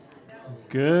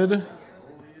Good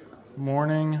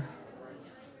morning,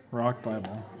 Rock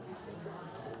Bible.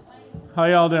 How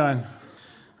y'all doing?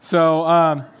 So,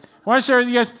 I want to share with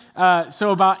you guys,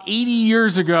 so about 80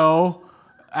 years ago,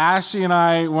 Ashley and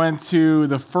I went to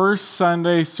the first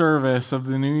Sunday service of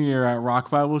the new year at Rock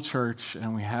Bible Church,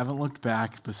 and we haven't looked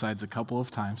back besides a couple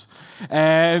of times.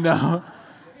 And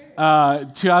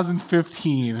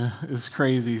 2015 is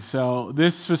crazy. So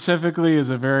this specifically is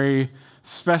a very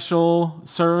special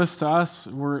service to us.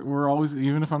 We're always,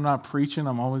 even if I'm not preaching,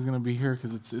 I'm always going to be here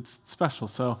because it's special.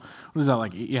 So what is that,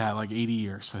 like 80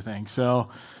 years, I think. So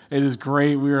it is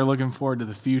great. We are looking forward to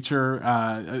the future.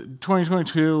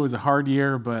 2022 was a hard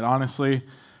year, but honestly,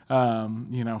 from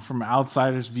an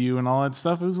outsider's view and all that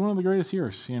stuff, it was one of the greatest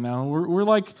years. We're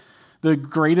like the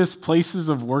greatest places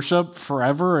of worship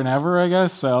forever and ever, I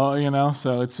guess. So,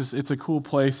 so it's a cool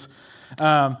place.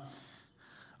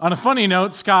 On a funny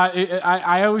note, Scott,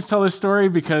 I always tell this story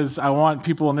because I want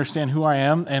people to understand who I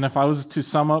am. And if I was to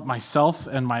sum up myself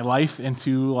and my life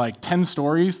into like 10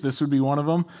 stories, this would be one of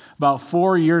them. About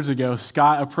 4 years ago,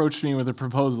 Scott approached me with a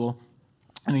proposal.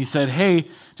 And he said, "Hey,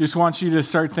 just want you to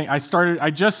start thinking."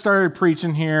 I just started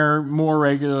preaching here more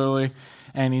regularly.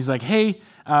 And he's like, "Hey,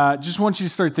 just want you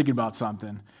to start thinking about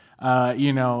something.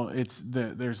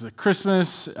 There's a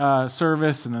Christmas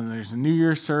service, and then there's a New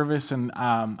Year's service, and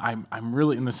I'm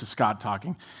really, and this is Scott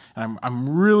talking, and I'm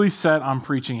really set on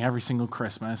preaching every single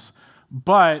Christmas,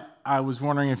 but I was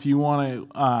wondering if you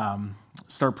want to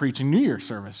start preaching New Year's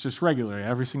service just regularly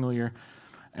every single year."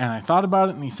 And I thought about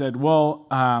it, and he said, "Well,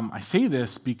 I say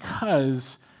this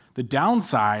because the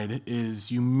downside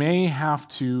is you may have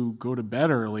to go to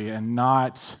bed early and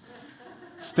not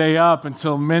stay up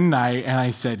until midnight." And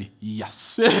I said,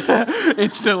 "Yes,"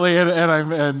 instantly.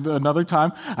 And another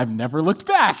time, I've never looked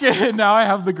back. And now I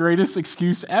have the greatest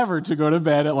excuse ever to go to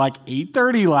bed at like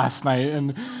 8:30 last night.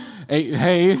 And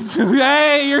hey,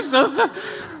 you're so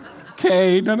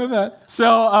okay, none of that.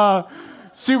 So,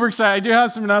 super excited. I do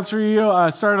have some announcements for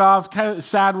you. Started off kind of a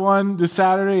sad one this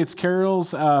Saturday. It's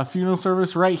Carol's funeral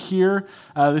service right here.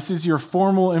 This is your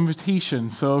formal invitation.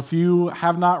 So if you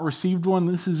have not received one,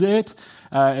 this is it.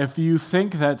 If you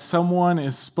think that someone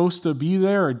is supposed to be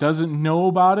there or doesn't know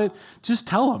about it, just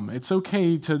tell them. It's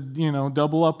okay to,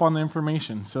 double up on the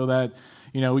information so that,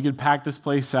 we could pack this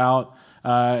place out.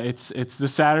 It's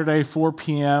this Saturday, 4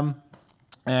 p.m.,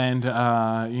 and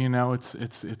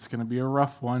it's going to be a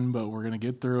rough one, but we're going to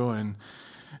get through, and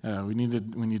we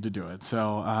need to do it.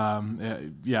 So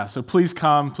so please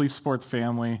come, please support the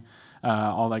family,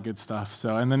 all that good stuff.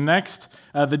 So, and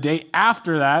the day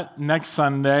after that, next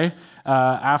Sunday,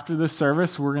 after this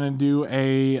service, we're going to do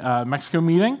a Mexico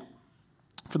meeting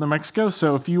for the Mexico.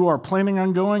 So if you are planning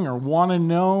on going or want to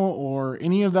know or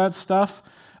any of that stuff,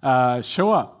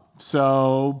 show up.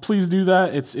 So please do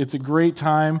that. It's a great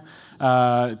time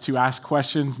to ask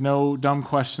questions, no dumb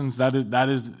questions. That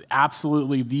is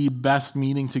absolutely the best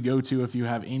meeting to go to if you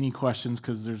have any questions,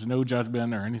 because there's no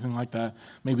judgment or anything like that.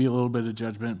 Maybe a little bit of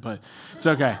judgment, but it's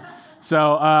okay.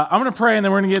 So I'm going to pray, and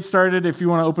then we're going to get started. If you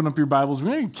want to open up your Bibles,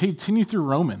 we're going to continue through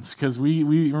Romans, because we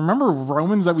remember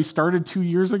Romans that we started 2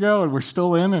 years ago, and we're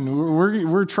still in, and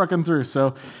we're trucking through.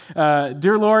 So,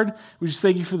 dear Lord, we just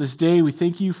thank you for this day. We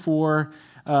thank you for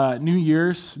New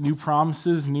Year's, new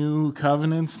promises, new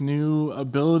covenants, new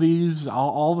abilities,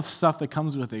 all the stuff that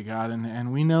comes with it, God.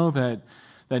 And we know that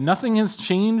nothing has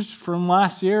changed from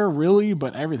last year, really,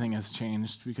 but everything has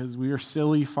changed, because we are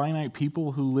silly, finite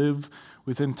people who live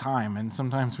within time. And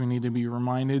sometimes we need to be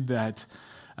reminded that,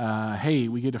 hey,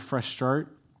 we get a fresh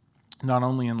start, not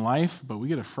only in life, but we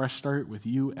get a fresh start with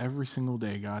you every single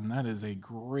day, God. And that is a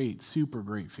great, super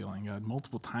great feeling, God,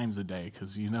 multiple times a day,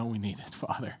 because we need it,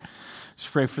 Father.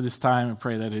 Just pray for this time and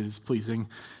pray that it is pleasing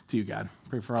to you, God.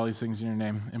 Pray for all these things in your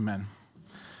name. Amen.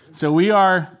 So we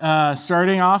are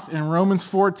starting off in Romans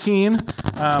 14.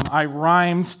 I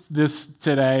rhymed this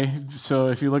today, so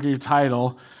if you look at your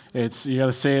title, you got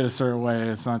to say it a certain way.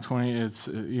 It's not 20. It's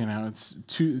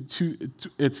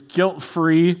it's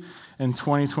guilt-free in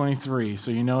 2023.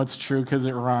 So it's true because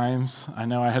it rhymes. I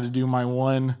know I had to do my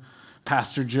one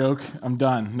pastor joke. I'm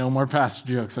done. No more pastor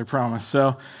jokes, I promise.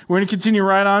 So we're going to continue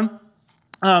right on.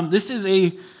 This is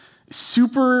a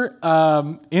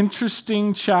super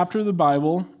interesting chapter of the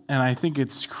Bible, and I think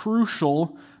it's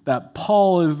crucial that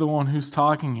Paul is the one who's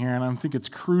talking here, and I think it's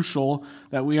crucial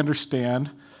that we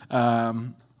understand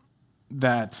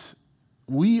that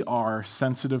we are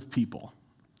sensitive people.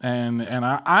 And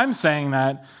I'm saying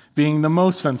that being the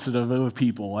most sensitive of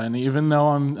people. And even though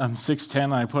I'm 6'10",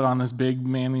 and I put on this big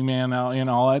manly man out,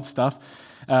 all that stuff,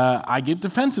 I get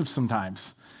defensive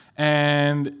sometimes.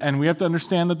 And we have to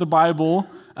understand that the Bible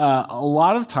a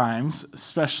lot of times,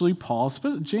 especially Paul,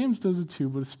 James does it too,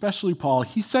 but especially Paul,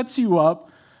 he sets you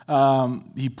up,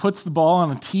 he puts the ball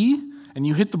on a tee, and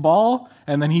you hit the ball,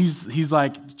 and then he's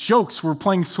like, jokes, we're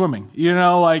playing swimming. You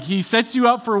know, like he sets you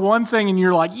up for one thing, and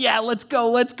you're like, yeah, let's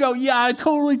go. Yeah,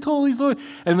 totally.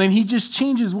 And then he just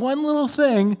changes one little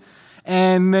thing,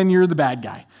 and then you're the bad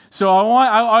guy. So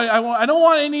I don't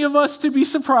want any of us to be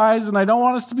surprised, and I don't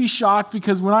want us to be shocked,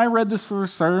 because when I read this for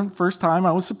the first time,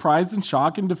 I was surprised and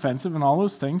shocked and defensive and all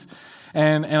those things.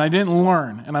 And I didn't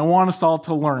learn, and I want us all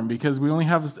to learn, because we only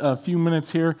have a few minutes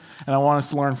here, and I want us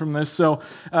to learn from this. So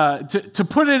to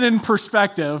put it in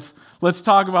perspective, let's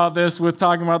talk about this with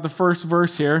talking about the first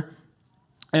verse here.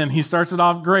 And he starts it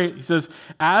off great. He says,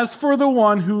 as for the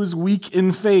one who is weak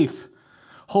in faith,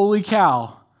 holy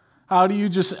cow, how do you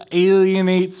just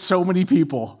alienate so many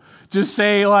people? Just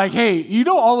say like, hey, you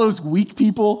know all those weak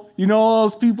people? You know all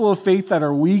those people of faith that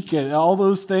are weak and all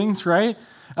those things, right?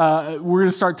 We're going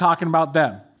to start talking about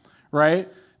them, right?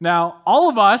 Now, all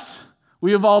of us,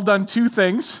 we have all done two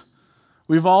things.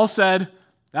 We've all said,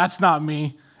 that's not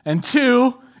me. And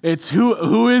two, it's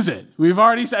who is it? We've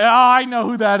already said, oh, I know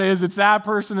who that is. It's that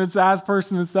person, it's that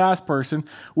person, it's that person.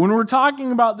 When we're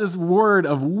talking about this word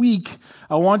of weak,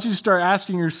 I want you to start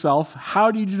asking yourself,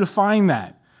 how do you define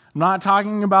that? I'm not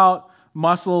talking about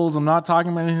muscles. I'm not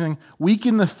talking about anything. Weak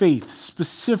in the faith,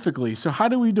 specifically. So how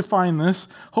do we define this?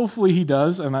 Hopefully he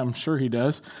does, and I'm sure he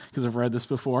does, because I've read this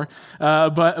before.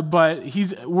 But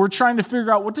we're trying to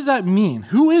figure out, what does that mean?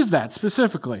 Who is that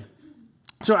specifically?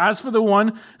 So as for the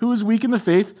one who is weak in the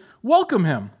faith, welcome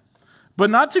him,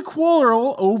 but not to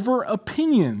quarrel over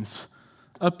opinions.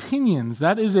 Opinions.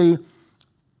 That is a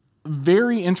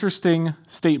very interesting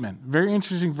statement, very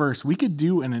interesting verse. We could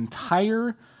do an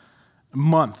entire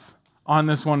month on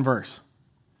this one verse.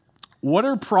 What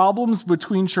are problems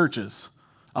between churches?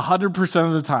 100%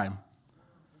 of the time.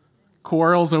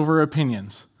 Quarrels over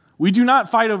opinions. We do not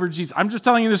fight over Jesus. I'm just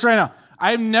telling you this right now. I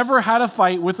have never had a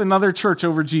fight with another church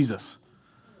over Jesus.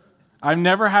 I've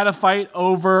never had a fight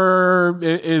over,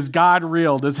 is God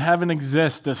real? Does heaven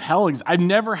exist? Does hell exist? I've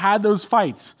never had those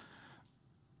fights.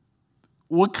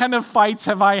 What kind of fights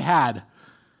have I had?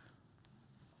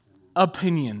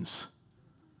 Opinions.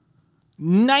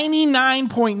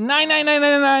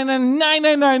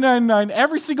 99.999999999,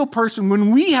 every single person, when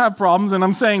we have problems, and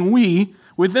I'm saying we,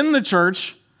 within the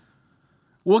church,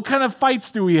 what kind of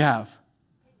fights do we have?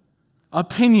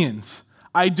 Opinions.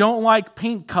 I don't like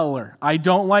paint color. I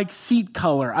don't like seat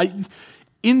color.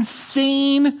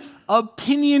 Insane,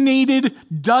 opinionated,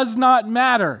 does not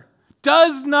matter.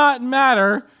 Does not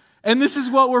matter. And this is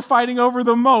what we're fighting over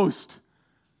the most.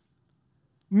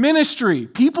 Ministry.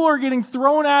 People are getting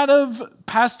thrown out of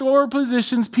pastoral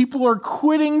positions. People are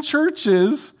quitting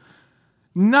churches,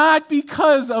 not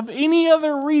because of any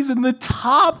other reason. The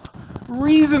top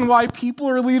reason why people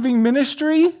are leaving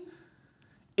ministry,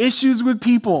 issues with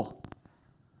people.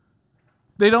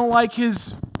 They don't like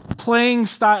his playing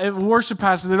style, worship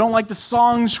pastor. They don't like the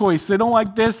song choice. They don't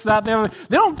like this, that, the other.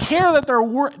 They don't care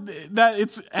that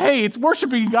it's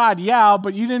worshiping God, yeah,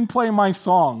 but you didn't play my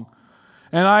song.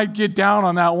 And I get down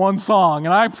on that one song,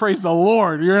 and I praise the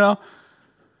Lord, you know.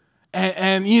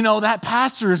 And you know, that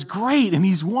pastor is great, and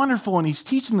he's wonderful, and he's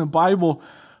teaching the Bible,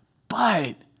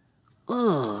 but,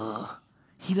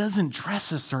 he doesn't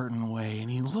dress a certain way,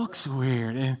 and he looks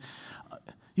weird, and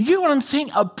you get what I'm saying?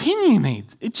 Opinionate.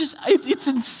 It's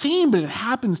insane, but it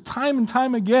happens time and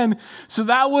time again. So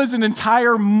that was an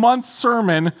entire month's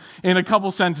sermon in a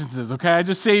couple sentences, okay? I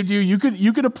just saved you. You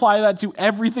could apply that to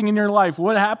everything in your life.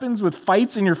 What happens with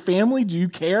fights in your family? Do you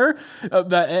care?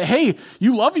 That, hey,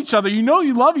 you love each other. You know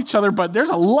you love each other, but there's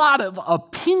a lot of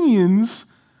opinions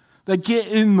that get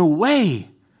in the way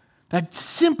that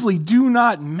simply do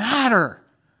not matter.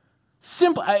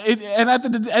 Simple, and at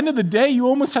the end of the day, you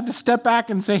almost have to step back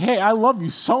and say, hey, I love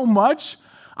you so much,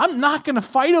 I'm not going to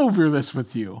fight over this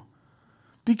with you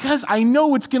because I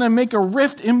know it's going to make a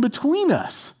rift in between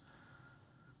us.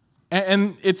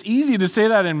 And it's easy to say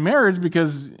that in marriage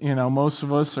because, you know, most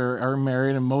of us are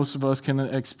married and most of us can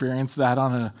experience that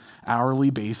on an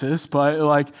hourly basis. But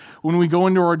like when we go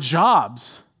into our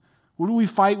jobs, what do we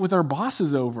fight with our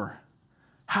bosses over?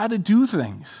 How to do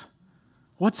things.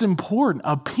 What's important?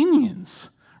 Opinions,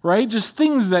 right? Just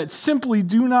things that simply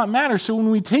do not matter. So when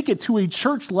we take it to a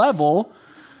church level,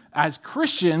 as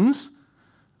Christians,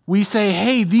 we say,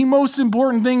 hey, the most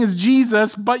important thing is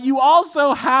Jesus, but you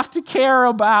also have to care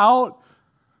about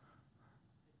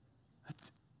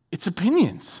its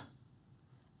opinions.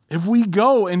 If we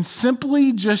go and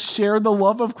simply just share the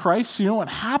love of Christ, you know what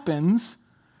happens?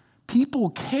 People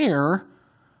care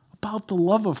about the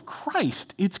love of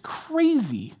Christ. It's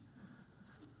crazy.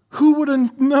 Who would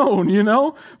have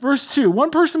known, Verse 2, one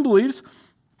person believes,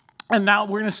 and now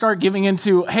we're going to start giving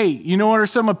into, hey, you know what are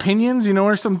some opinions? You know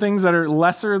what are some things that are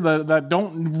lesser, that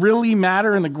don't really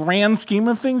matter in the grand scheme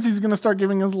of things? He's going to start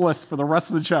giving us a list for the rest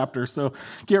of the chapter, so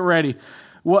get ready.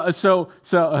 Okay,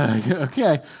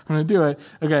 I'm going to do it.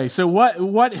 Okay, so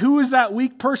who is that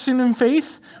weak person in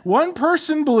faith? One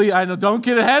person believes, I know, don't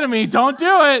get ahead of me, don't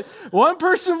do it. One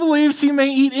person believes he may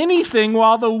eat anything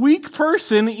while the weak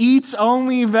person eats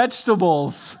only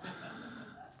vegetables.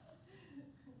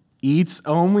 Eats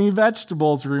only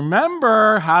vegetables.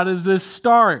 Remember, how does this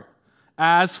start?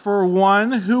 As for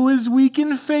one who is weak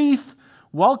in faith,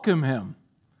 welcome him.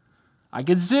 I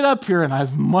can sit up here and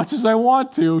as much as I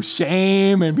want to,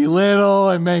 shame and belittle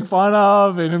and make fun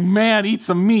of and man, eat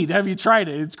some meat. Have you tried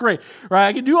it? It's great, right?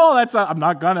 I can do all that stuff. I'm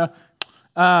not gonna.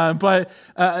 But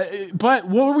what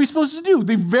were we supposed to do?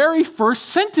 The very first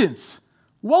sentence,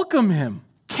 welcome him,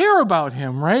 care about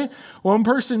him, right? One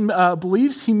person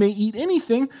believes he may eat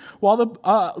anything while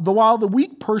the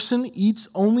weak person eats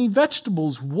only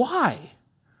vegetables. Why?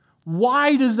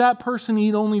 Why does that person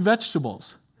eat only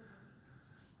vegetables?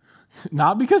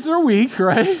 Not because they're weak,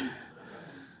 right?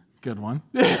 Good one.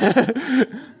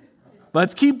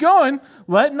 Let's keep going.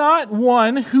 Let not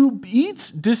one who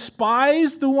eats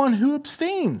despise the one who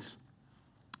abstains.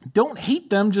 Don't hate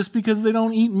them just because they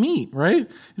don't eat meat,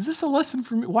 right? Is this a lesson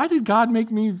for me? Why did God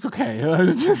make me? Okay,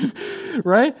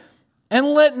 right? And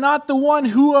let not the one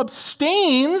who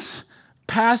abstains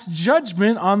pass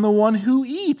judgment on the one who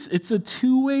eats. It's a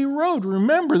two-way road.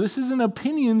 Remember, this isn't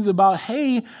opinions about,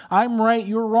 hey, I'm right,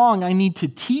 you're wrong. I need to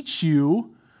teach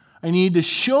you. I need to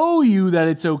show you that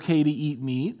it's okay to eat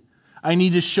meat. I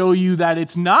need to show you that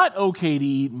it's not okay to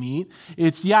eat meat.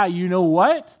 It's, yeah, you know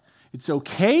what? It's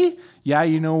okay. Yeah,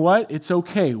 you know what? It's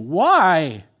okay.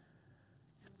 Why?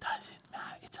 It doesn't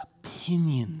matter. It's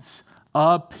opinions.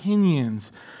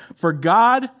 Opinions. For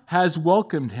God has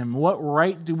welcomed him. What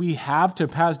right do we have to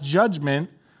pass judgment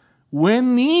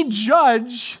when the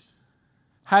judge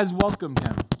has welcomed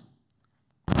him?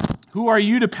 Who are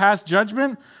you to pass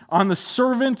judgment on the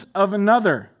servant of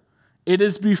another? It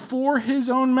is before his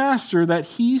own master that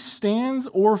he stands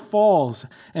or falls,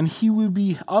 and he will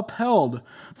be upheld,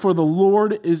 for the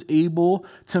Lord is able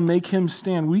to make him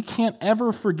stand. We can't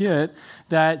ever forget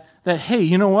that hey,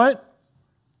 you know what?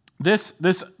 This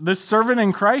servant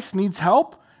in Christ needs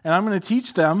help, and I'm going to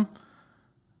teach them.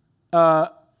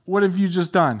 What have you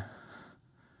just done?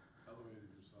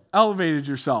 Elevated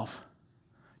yourself.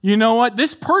 You know what?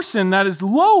 This person that is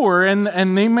lower,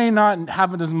 and they may not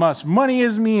have as much money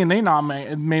as me, and they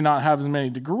may not have as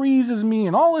many degrees as me,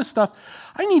 and all this stuff.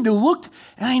 I need to look,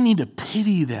 and I need to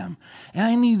pity them, and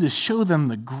I need to show them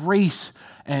the grace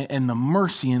and the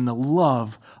mercy and the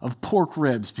love of pork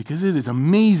ribs, because it is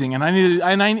amazing. And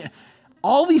I need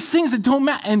all these things that don't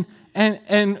matter.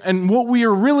 And what we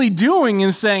are really doing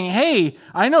is saying, hey,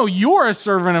 I know you're a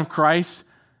servant of Christ,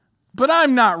 but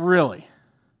I'm not really.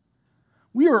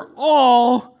 We are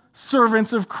all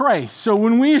servants of Christ. So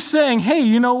when we're saying, hey,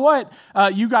 you know what?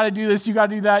 You got to do this, you got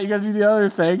to do that, you got to do the other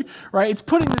thing, right? It's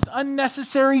putting this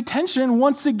unnecessary tension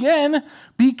once again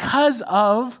because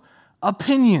of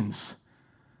opinions.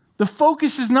 The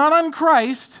focus is not on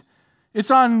Christ, it's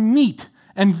on meat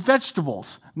and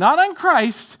vegetables. Not on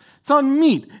Christ, it's on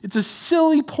meat. It's a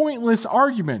silly, pointless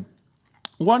argument.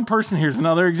 Here's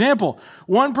another example.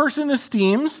 One person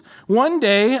esteems one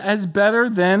day as better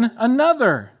than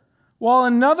another, while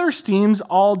another esteems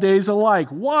all days alike.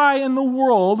 Why in the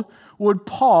world would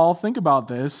Paul, think about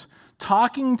this,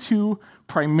 talking to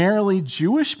primarily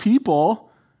Jewish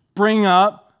people, bring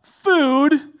up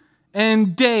food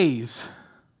and days?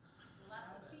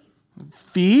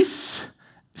 Feasts,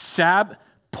 Sabbath,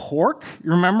 pork.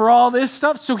 You remember all this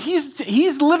stuff? So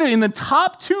he's literally in the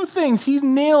top two things. He's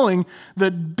nailing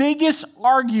the biggest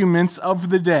arguments of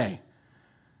the day.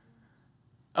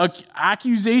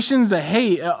 Accusations that,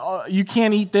 hey, you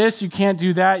can't eat this, you can't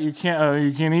do that, you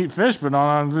can't eat fish, but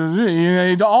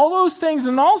all those things,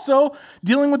 and also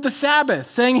dealing with the Sabbath,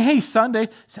 saying, hey, Sunday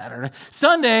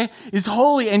is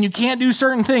holy, and you can't do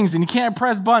certain things, and you can't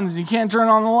press buttons, and you can't turn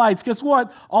on the lights. Guess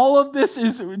what? All of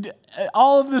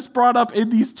this brought up in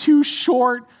these two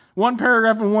short, one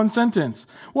paragraph and one sentence.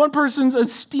 One person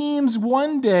esteems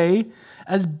one day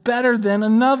as better than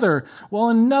another, while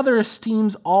another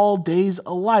esteems all days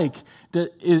alike.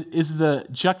 Is the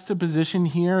juxtaposition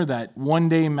here that one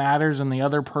day matters and the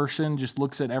other person just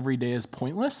looks at every day as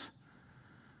pointless?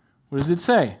 What does it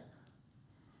say?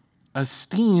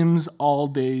 Esteems all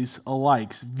days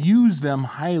alike, views them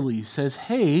highly, says,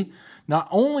 hey, Not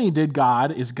only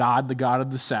is God the God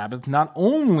of the Sabbath, not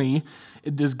only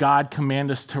does God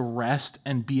command us to rest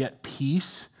and be at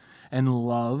peace and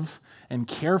love and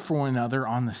care for one another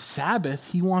on the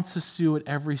Sabbath, he wants us to do it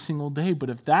every single day. But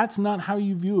if that's not how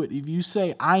you view it, if you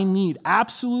say, I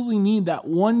absolutely need that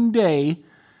one day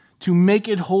to make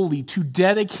it holy, to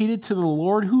dedicate it to the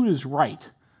Lord, who is right?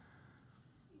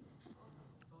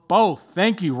 Both.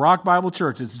 Thank you, Rock Bible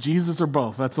Church. It's Jesus or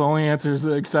both. That's the only answer is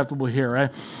acceptable here,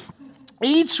 right?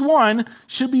 Each one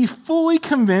should be fully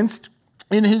convinced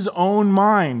in his own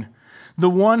mind.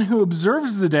 The one who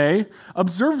observes the day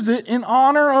observes it in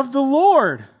honor of the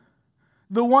Lord.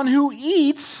 The one who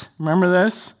eats, remember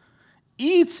this,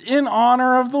 eats in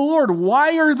honor of the Lord.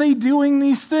 Why are they doing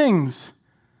these things?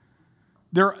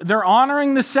 They're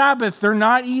honoring the Sabbath. They're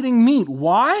not eating meat.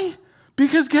 Why?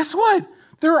 Because guess what?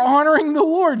 They're honoring the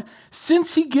Lord.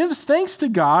 Since he gives thanks to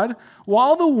God,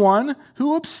 while the one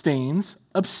who abstains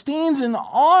in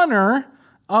honor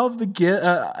of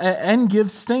and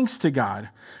gives thanks to God.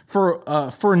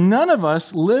 For none of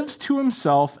us lives to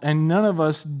himself, and none of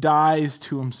us dies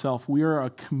to himself. We are a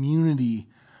community.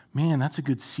 Man, that's a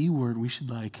good C word. We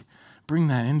should bring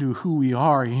that into who we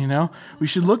are, We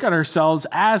should look at ourselves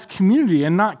as community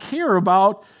and not care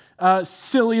about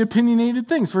silly opinionated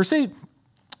things. Verse 8,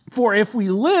 for if we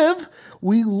live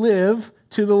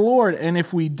to the Lord, and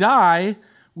if we die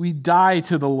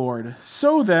to the Lord.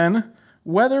 So then,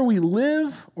 whether we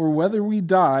live or whether we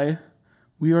die,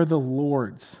 we are the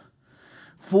Lord's.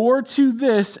 For to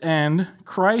this end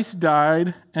Christ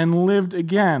died and lived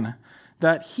again,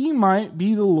 that he might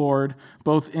be the Lord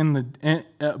both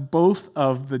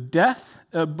of the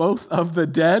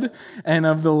dead and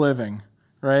of the living.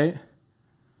 Right?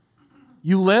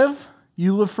 You live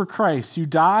for Christ. You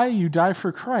die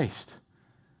for Christ.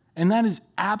 And that is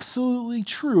absolutely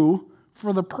true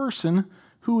for the person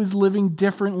who is living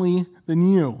differently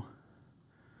than you.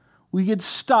 We get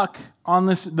stuck on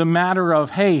the matter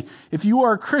of, hey, if you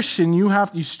are a Christian, you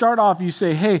start off, you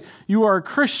say, hey, you are a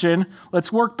Christian,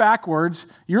 let's work backwards.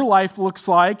 Your life looks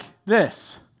like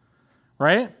this,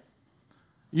 right?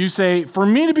 You say, for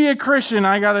me to be a Christian,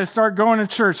 I got to start going to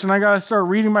church, and I got to start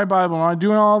reading my Bible, and I'm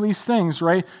doing all these things,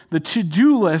 right? The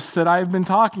to-do list that I've been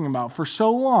talking about for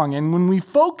so long. And when we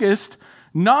focused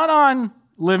not on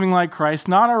living like Christ,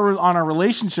 not on our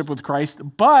relationship with Christ,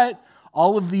 but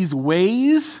all of these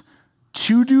ways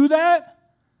to do that,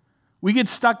 we get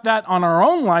stuck that on our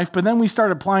own life, but then we start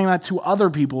applying that to other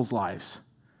people's lives.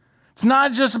 It's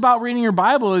not just about reading your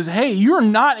Bible. It's, hey, you're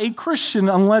not a Christian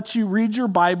unless you read your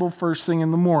Bible first thing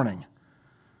in the morning.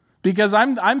 Because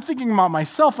I'm thinking about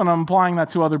myself and I'm applying that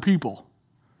to other people.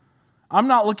 I'm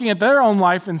not looking at their own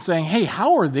life and saying, hey,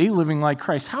 how are they living like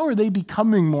Christ? How are they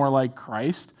becoming more like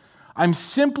Christ? I'm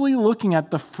simply looking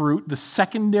at the fruit, the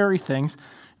secondary things,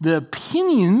 the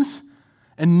opinions,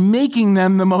 and making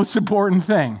them the most important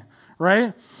thing,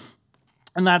 right?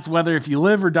 And that's whether if you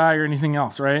live or die or anything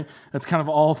else, right? That's kind of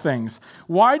all things.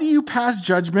 Why do you pass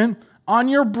judgment on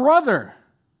your brother?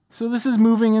 So this is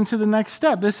moving into the next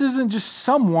step. This isn't just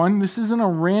someone. This isn't a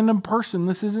random person.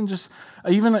 This isn't just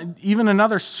even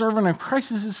another servant of Christ.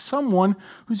 This is someone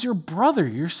who's your brother,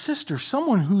 your sister,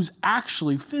 someone who's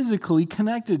actually physically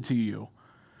connected to you.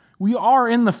 We are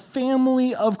in the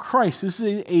family of Christ. This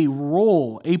is a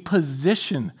role, a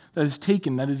position that is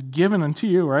taken, that is given unto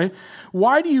you, right?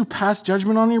 Why do you pass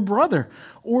judgment on your brother?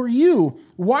 Or you?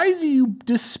 Why do you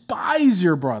despise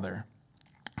your brother?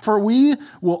 For we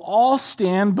will all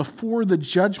stand before the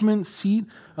judgment seat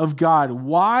of God.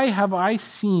 Why have I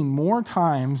seen more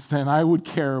times than I would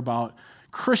care about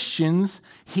Christians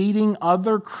hating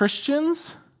other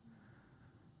Christians?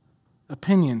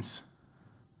 Opinions.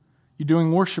 You're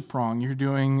doing worship wrong. You're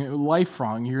doing life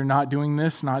wrong. You're not doing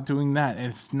this, not doing that. And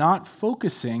it's not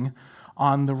focusing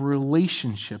on the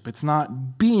relationship. It's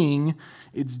not being,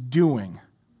 it's doing.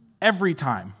 Every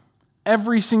time.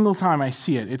 Every single time I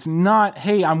see it. It's not,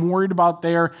 hey, I'm worried about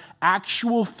their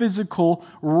actual physical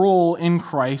role in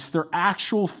Christ, their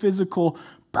actual physical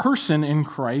person in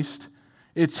Christ.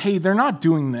 It's, hey, they're not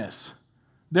doing this.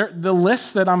 The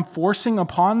list that I'm forcing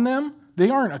upon them, they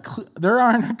aren't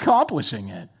accomplishing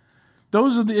it.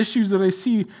 Those are the issues that I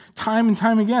see time and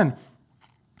time again.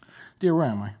 Dear, where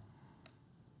am I?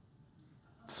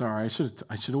 Sorry, I should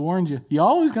have warned you. You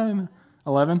always got in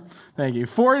 11. Thank you.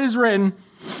 For it is written,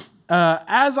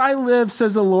 as I live,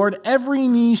 says the Lord, every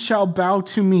knee shall bow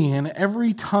to me, and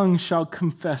every tongue shall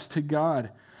confess to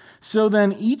God. So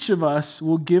then each of us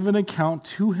will give an account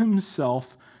to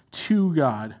himself, to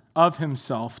God, of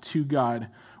himself, to God.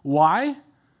 Why?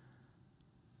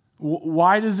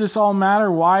 Why does this all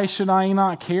matter? Why should I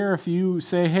not care if you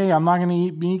say, hey, I'm not going to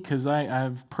eat meat because I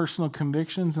have personal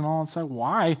convictions and all that stuff?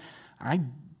 Why?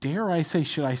 Dare I say,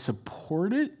 should I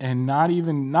support it and not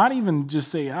even just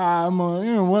say,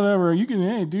 whatever, you can,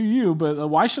 hey, do you, but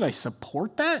why should I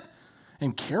support that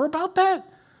and care about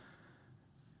that?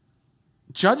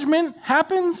 Judgment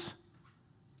happens.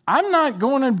 I'm not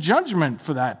going to judgment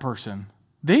for that person.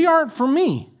 They aren't for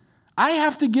me. I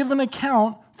have to give an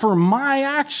account for my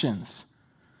actions.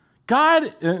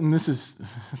 God, and this is,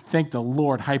 thank the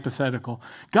Lord, hypothetical.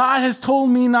 God has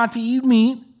told me not to eat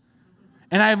meat,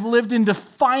 and I've lived in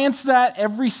defiance of that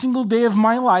every single day of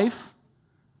my life.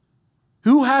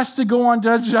 Who has to go on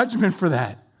judgment for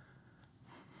that?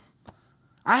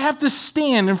 I have to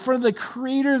stand in front of the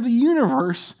creator of the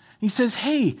universe. He says,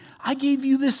 hey, I gave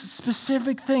you this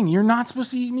specific thing. You're not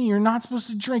supposed to eat meat. You're not supposed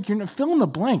to drink. You're not, fill in the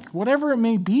blank, whatever it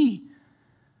may be.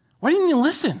 Why didn't you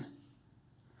listen?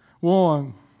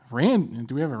 Well, do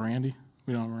we have a Randy?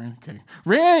 We don't have a Randy?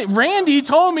 Okay. Randy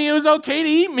told me it was okay to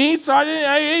eat meat, so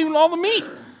I ate all the meat.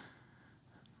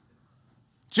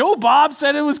 Joe Bob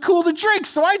said it was cool to drink,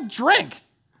 so I drank.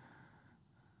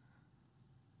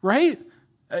 Right?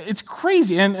 It's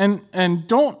crazy. And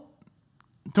don't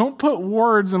put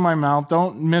words in my mouth.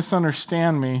 Don't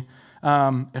misunderstand me.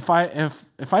 If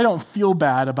I don't feel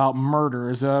bad about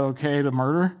murder, is that okay to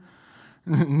murder?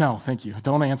 No, thank you.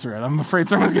 Don't answer it. I'm afraid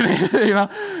someone's going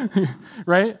to,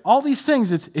 right? All these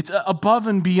things, it's above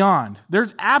and beyond.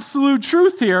 There's absolute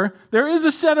truth here. There is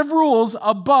a set of rules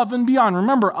above and beyond.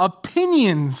 Remember,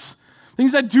 opinions,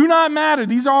 things that do not matter.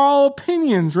 These are all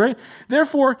opinions, right?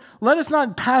 Therefore, let us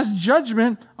not pass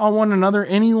judgment on one another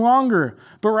any longer,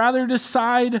 but rather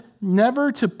decide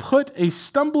never to put a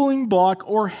stumbling block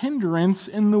or hindrance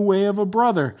in the way of a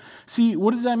brother. See,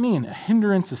 what does that mean? A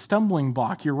hindrance, a stumbling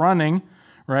block. You're running,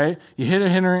 right? You hit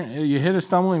a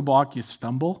stumbling block, you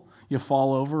stumble, you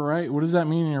fall over, right? What does that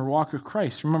mean in your walk with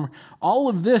Christ? Remember, all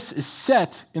of this is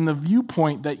set in the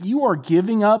viewpoint that you are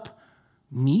giving up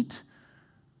meat,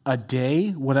 a day,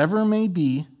 whatever it may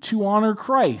be, to honor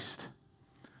Christ.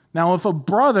 Now, if a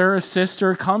brother, a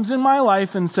sister comes in my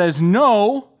life and says,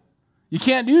 no, you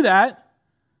can't do that,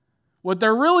 what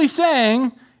they're really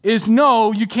saying is,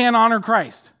 no, you can't honor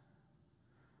Christ.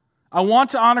 I want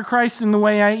to honor Christ in the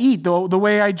way I eat, the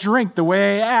way I drink, the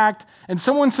way I act, and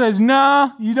someone says,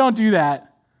 no, you don't do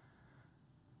that.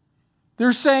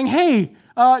 They're saying, hey,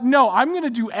 no, I'm going to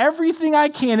do everything I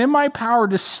can in my power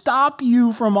to stop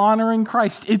you from honoring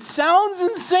Christ. It sounds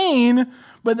insane,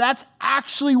 but that's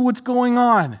actually what's going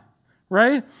on,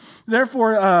 right?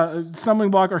 Therefore,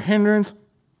 stumbling block or hindrance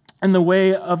in the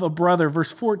way of a brother.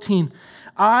 Verse 14,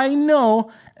 I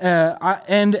know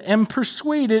and am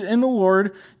persuaded in the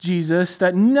Lord Jesus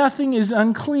that nothing is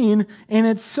unclean in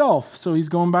itself. So he's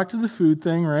going back to the food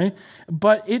thing, right?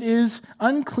 But it is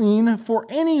unclean for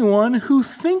anyone who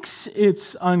thinks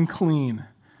it's unclean.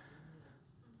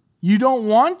 You don't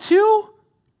want to?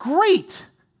 Great.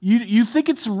 You think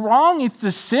it's wrong, it's a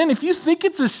sin. If you think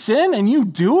it's a sin and you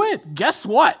do it, guess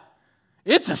what?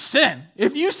 It's a sin.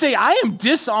 If you say, I am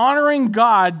dishonoring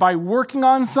God by working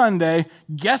on Sunday,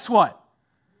 guess what?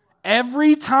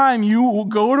 Every time you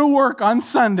go to work on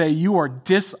Sunday, you are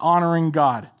dishonoring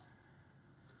God.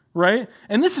 Right?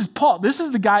 And this is Paul. This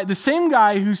is the same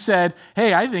guy who said,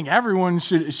 hey, I think everyone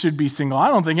should be single. I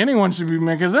don't think anyone should be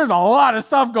married because there's a lot of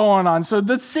stuff going on. So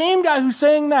the same guy who's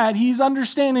saying that, he's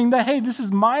understanding that, hey, this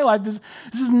is my life. This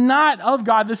is not of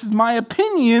God. This is my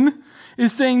opinion,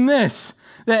 is saying this,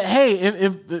 that, hey,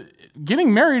 if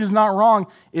getting married is not wrong.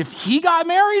 If he got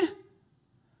married,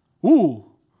 ooh,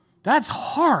 that's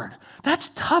hard. That's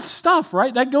tough stuff,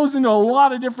 right? That goes into a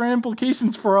lot of different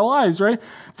implications for our lives, right?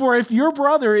 For if your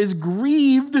brother is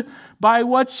grieved by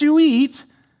what you eat,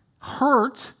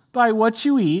 hurt by what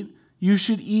you eat, you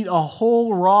should eat a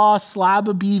whole raw slab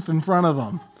of beef in front of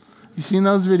him. You seen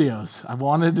those videos? I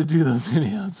wanted to do those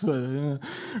videos,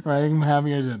 but right, I'm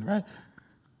having a dinner, right?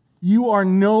 You are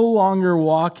no longer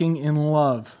walking in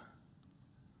love.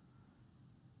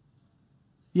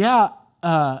 Yeah,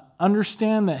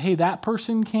 understand that, hey, that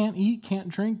person can't eat, can't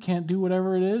drink, can't do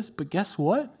whatever it is, but guess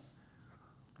what?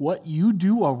 What you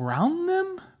do around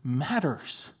them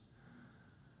matters.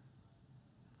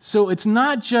 So it's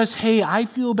not just, hey, I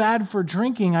feel bad for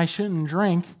drinking, I shouldn't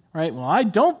drink, right? Well, I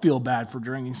don't feel bad for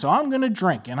drinking, so I'm going to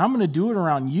drink, and I'm going to do it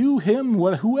around you, him,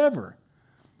 whoever.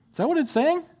 Is that what it's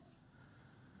saying?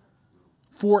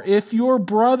 For if your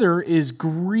brother is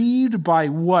grieved by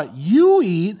what you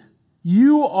eat,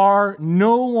 you are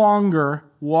no longer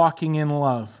walking in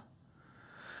love.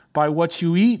 By what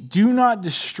you eat, do not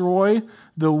destroy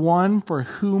the one for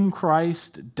whom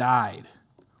Christ died.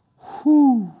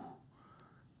 Whew.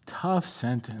 Tough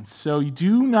sentence. So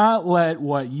do not let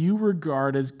what you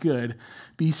regard as good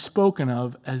be spoken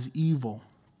of as evil.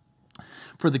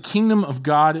 For the kingdom of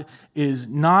God is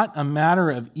not a matter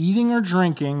of eating or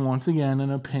drinking, once again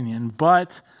an opinion,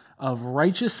 but of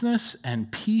righteousness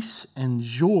and peace and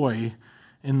joy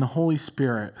in the Holy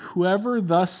Spirit. Whoever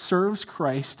thus serves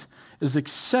Christ is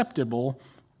acceptable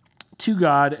to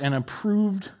God and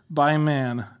approved by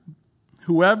man.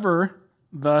 Whoever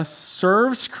thus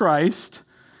serves Christ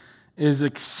is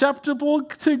acceptable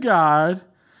to God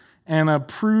and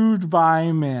approved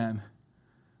by man.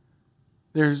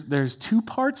 There's two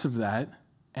parts of that,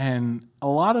 and a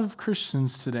lot of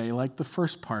Christians today like the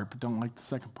first part but don't like the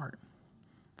second part,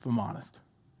 if I'm honest.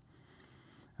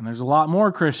 And there's a lot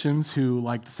more Christians who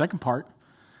like the second part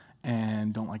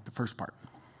and don't like the first part.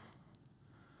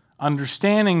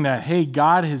 Understanding that, hey,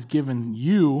 God has given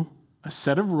you a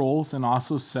set of rules and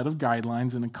also a set of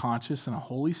guidelines and a conscience and a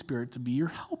Holy Spirit to be your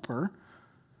helper.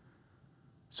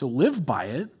 So live by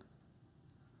it.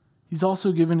 He's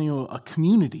also given you a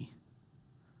community.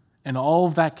 And all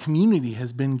of that community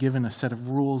has been given a set of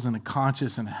rules and a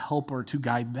conscience and a helper to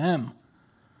guide them.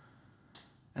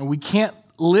 And we can't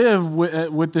live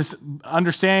with this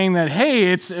understanding that,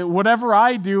 hey, it's whatever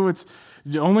I do, it's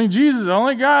only Jesus,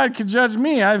 only God can judge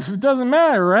me. It doesn't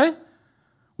matter, right?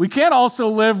 We can't also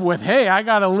live with, hey, I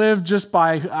got to live just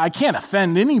by, I can't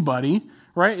offend anybody,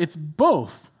 right? It's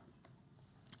both.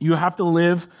 You have to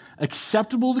live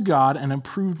acceptable to God and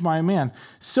approved by man.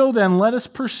 So then, let us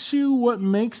pursue what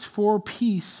makes for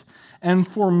peace and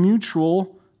for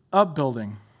mutual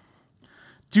upbuilding.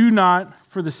 Do not,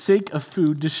 for the sake of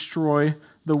food, destroy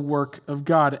the work of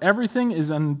God. Everything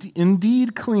is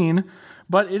indeed clean,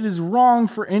 but it is wrong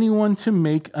for anyone to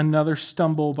make another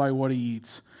stumble by what he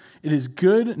eats. It is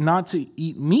good not to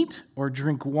eat meat or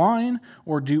drink wine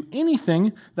or do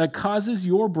anything that causes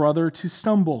your brother to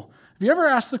stumble. Have you ever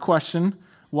asked the question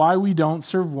why we don't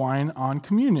serve wine on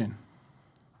communion?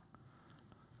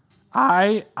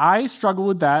 I struggled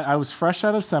with that. I was fresh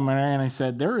out of seminary, and I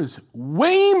said, there is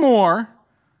way more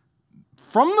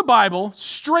from the Bible,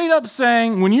 straight up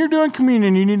saying, when you're doing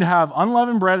communion, you need to have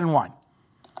unleavened bread and wine.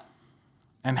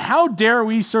 And how dare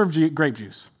we serve grape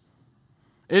juice?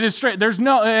 It is straight. There's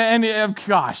no, and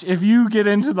gosh, if you get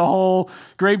into the whole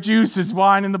grape juice is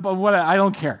wine and what, I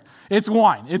don't care. It's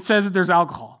wine. It says that there's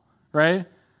alcohol, right?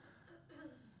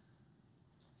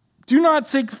 Do not,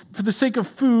 for the sake of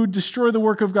food, destroy the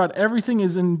work of God. Everything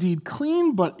is indeed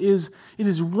clean, but it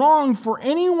is wrong for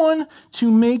anyone to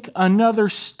make another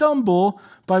stumble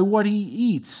by what he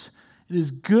eats. It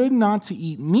is good not to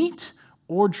eat meat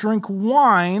or drink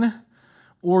wine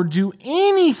or do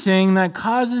anything that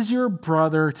causes your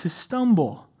brother to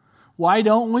stumble. Why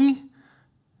don't we?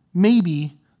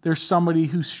 Maybe there's somebody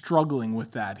who's struggling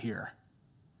with that here.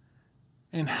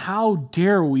 And how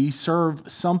dare we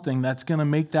serve something that's going to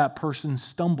make that person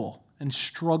stumble and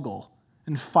struggle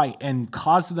and fight and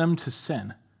cause them to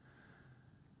sin?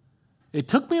 It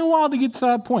took me a while to get to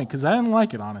that point because I didn't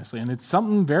like it, honestly. And it's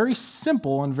something very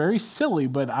simple and very silly,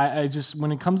 but I just,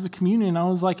 when it comes to communion, I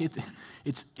was like,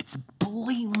 it's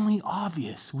blatantly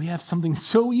obvious. We have something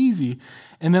so easy.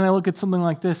 And then I look at something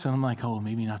like this and I'm like, oh,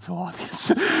 maybe not so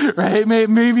obvious, right?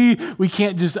 Maybe we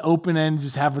can't just open and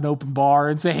just have an open bar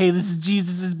and say, hey, this is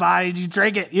Jesus' body, do you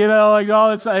drink it? Like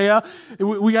all that.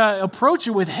 We got to approach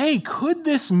it with, hey, could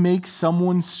this make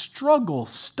someone struggle,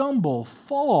 stumble,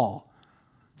 fall,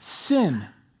 sin?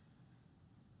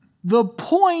 The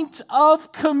point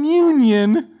of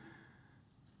communion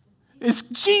is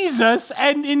Jesus,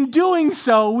 and in doing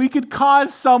so, we could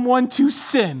cause someone to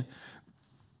sin.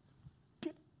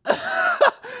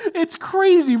 It's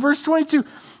crazy. Verse 22,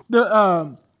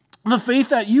 the faith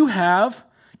that you have,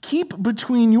 keep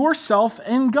between yourself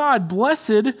and God.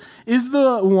 Blessed is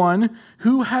the one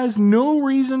who has no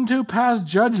reason to pass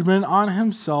judgment on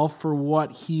himself for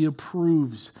what he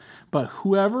approves. But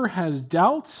whoever has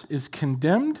doubts is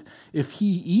condemned if he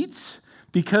eats,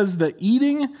 because the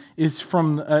eating is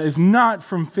not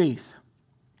from faith.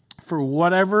 For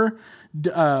whatever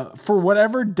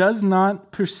does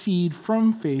not proceed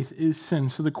from faith is sin.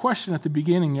 So the question at the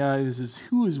beginning, guys, is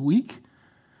who is weak?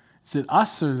 Is it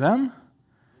us or them?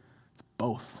 It's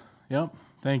both. Yep.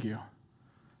 Thank you.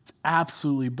 It's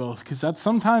absolutely both. Because that's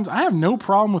sometimes I have no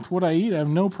problem with what I eat. I have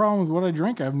no problem with what I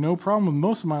drink. I have no problem with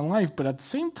most of my life. But at the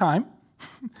same time,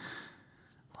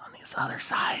 on this other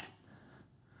side,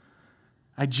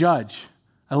 I judge.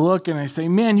 I look and I say,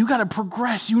 man, you got to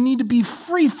progress. You need to be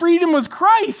free. Freedom with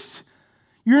Christ.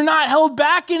 You're not held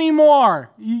back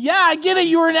anymore. Yeah, I get it.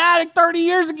 You were an addict 30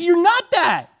 years ago. You're not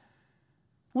that.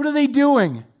 What are they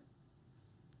doing?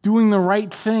 Doing the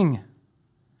right thing.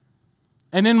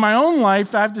 And in my own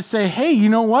life, I have to say, hey, you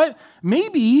know what?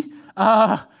 Maybe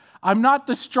I'm not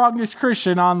the strongest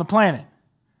Christian on the planet.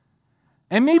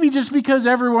 And maybe just because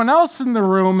everyone else in the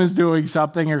room is doing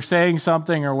something or saying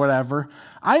something or whatever,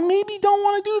 I maybe don't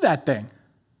want to do that thing.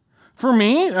 For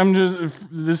me,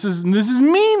 this is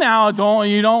me now.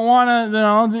 You don't want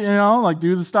to, like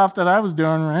do the stuff that I was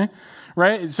doing,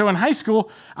 right? So in high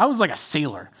school, I was like a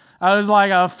sailor. I was like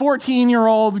a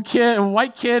 14-year-old kid, a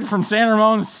white kid from San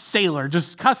Ramon, sailor,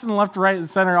 just cussing left, right, and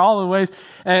center all the ways.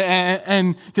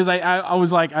 And because I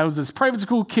was this private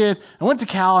school kid. I went to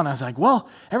Cal, and I was like, well,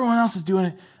 everyone else is doing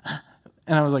it.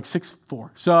 And I was like 6'4".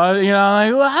 So,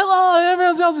 well, hello,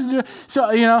 everyone else is doing it. So,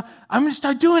 I'm going to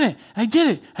start doing it. And I did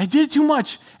it. I did it too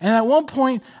much. And at one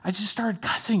point, I just started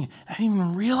cussing. I didn't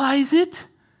even realize it.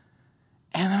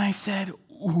 And then I said,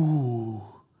 ooh,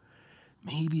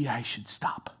 maybe I should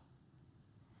stop.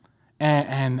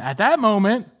 And at that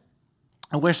moment,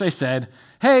 I wish I said,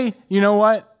 hey, you know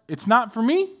what? It's not for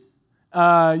me.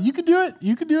 You could do it.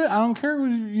 You could do it. I don't care.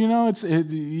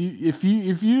 If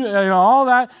you all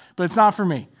that, but it's not for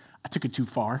me. I took it too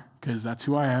far because that's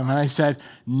who I am. And I said,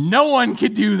 no one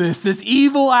could do this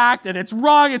evil act, and it's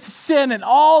wrong, it's sin, and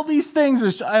all these things.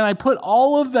 And I put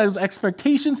all of those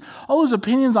expectations, all those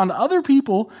opinions on other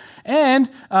people, and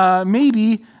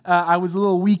maybe I was a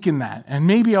little weak in that, and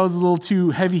maybe I was a little too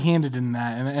heavy-handed in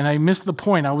that, and I missed the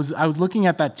point. I was looking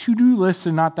at that to-do list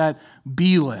and not that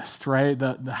be list, right?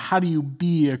 The how do you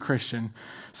be a Christian?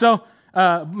 So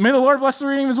may the Lord bless the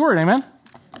reading of His Word, amen?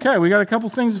 Okay, we got a couple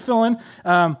things to fill in.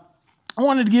 I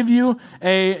wanted to give you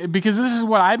because this is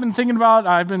what I've been thinking about.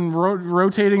 I've been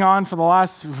rotating on for the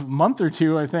last month or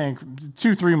two, I think,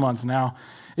 2-3 months now,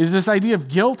 is this idea of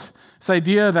guilt, this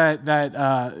idea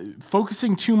that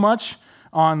focusing too much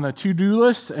on the to-do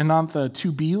list and not the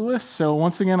to-be list. So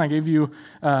once again, I gave you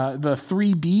the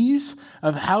 3 B's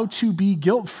of how to be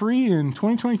guilt-free in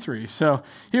 2023. So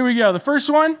here we go. The first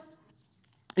one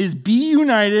is be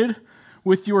united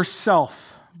with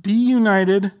yourself. Be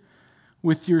united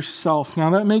with yourself.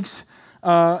 Now that makes,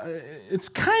 it's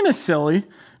kind of silly,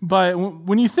 but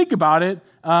when you think about it,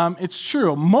 it's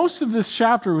true. Most of this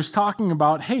chapter was talking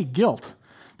about, hey, guilt.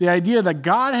 The idea that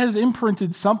God has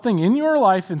imprinted something in your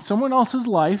life, in someone else's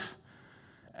life,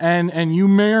 and you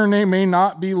may or may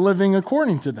not be living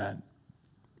according to that.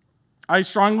 I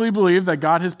strongly believe that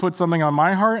God has put something on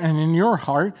my heart and in your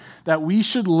heart that we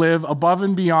should live above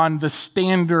and beyond the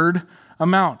standard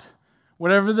amount.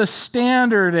 Whatever the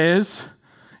standard is,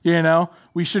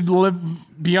 we should live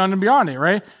beyond and beyond it,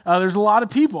 right? There's a lot of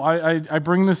people. I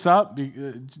bring this up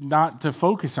not to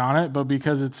focus on it, but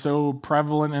because it's so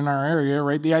prevalent in our area,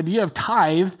 right? The idea of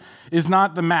tithe is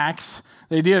not the max.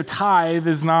 The idea of tithe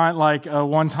is not like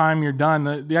one time you're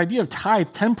done. The idea of tithe,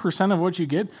 10% of what you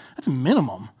get, that's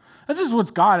minimum. That's just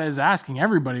what God is asking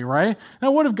everybody, right?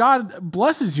 Now, what if God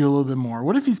blesses you a little bit more?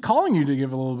 What if He's calling you to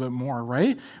give a little bit more,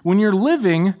 right? When you're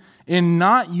living in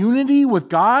not unity with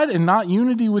God and not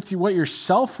unity with what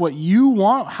you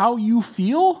want, how you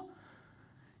feel,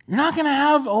 you're not going to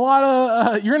have a lot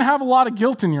of, you're going to have a lot of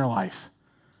guilt in your life,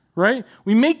 right?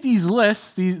 We make these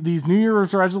lists, these New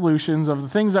Year's resolutions of the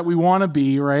things that we want to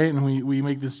be, right? And we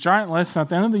make this giant list, and at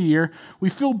the end of the year, we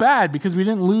feel bad because we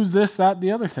didn't lose this, that,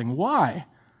 the other thing. Why?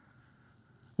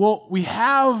 Well, we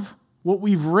have what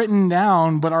we've written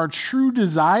down, but our true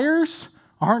desires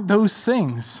aren't those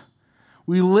things.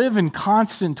 We live in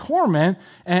constant torment,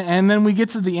 and then we get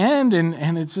to the end,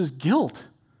 and it's just guilt.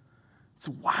 It's,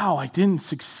 wow, I didn't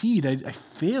succeed. I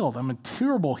failed. I'm a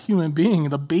terrible human being.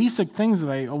 The basic things that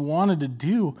I wanted to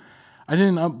do, I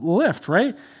didn't uplift,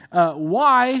 right?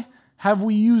 Why have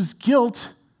we used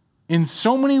guilt in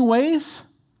so many ways?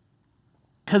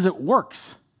 Because it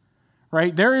works.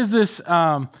 Right? There's this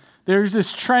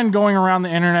trend going around the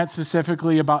internet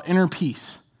specifically about inner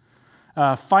peace,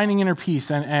 finding inner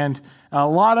peace, and a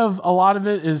lot of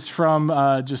it is from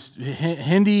just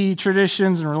Hindi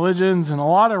traditions and religions, and a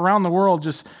lot around the world.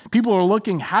 Just people are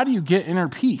looking, how do you get inner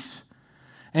peace?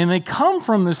 And they come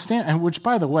from this stand, which,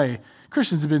 by the way,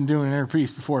 Christians have been doing inner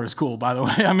peace before it was cool, by the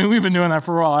way. I mean, we've been doing that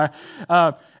for a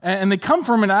while. And they come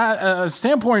from a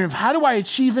standpoint of, how do I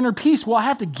achieve inner peace? Well, I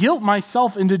have to guilt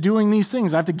myself into doing these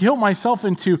things. I have to guilt myself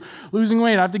into losing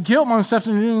weight. I have to guilt myself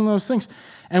into doing those things.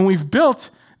 And we've built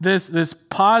this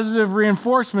positive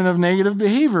reinforcement of negative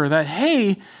behavior that,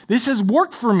 hey, this has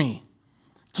worked for me.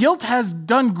 Guilt has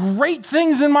done great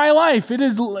things in my life. It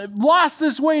has lost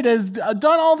this weight, it has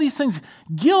done all these things.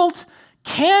 Guilt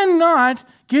cannot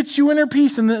get you inner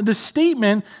peace. And the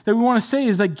statement that we want to say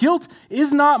is that guilt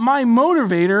is not my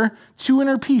motivator to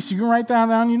inner peace. You can write that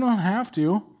down. You don't have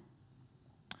to.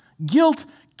 Guilt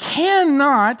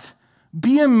cannot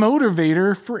be a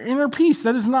motivator for inner peace.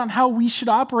 That is not how we should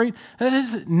operate. That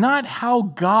is not how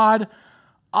God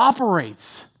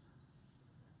operates.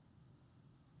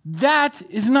 That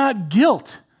is not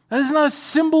guilt. That is not a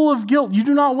symbol of guilt. You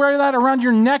do not wear that around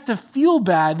your neck to feel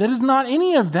bad. That is not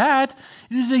any of that.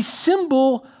 It is a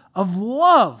symbol of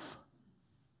love.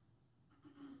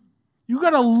 You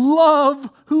got to love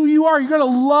who you are. You got to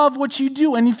love what you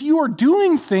do. And if you are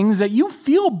doing things that you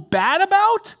feel bad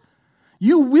about,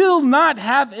 you will not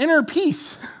have inner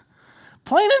peace.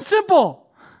 Plain and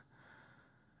simple.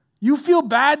 You feel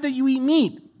bad that you eat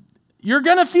meat. You're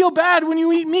going to feel bad when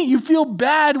you eat meat. You feel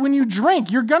bad when you drink.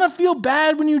 You're going to feel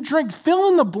bad when you drink. Fill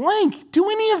in the blank. Do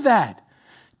any of that.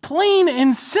 Plain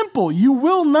and simple. You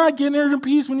will not get inner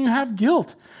peace when you have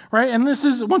guilt, right? And this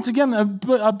is, once again,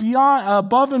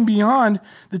 above and beyond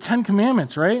the Ten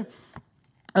Commandments, right?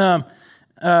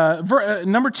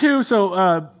 Number 2,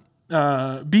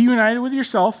 be united with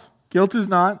yourself. Guilt is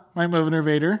not my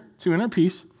motivator to inner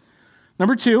peace.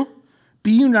 Number 2,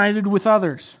 be united with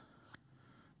others.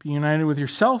 Be united with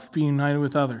yourself, be united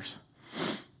with others.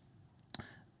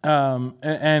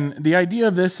 And the idea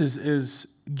of this is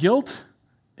guilt,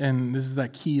 and this is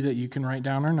that key that you can write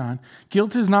down or not.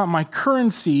 Guilt is not my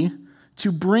currency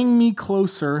to bring me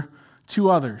closer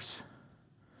to others.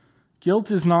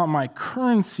 Guilt is not my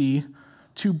currency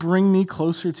to bring me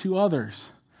closer to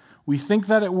others. We think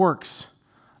that it works.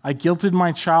 I guilted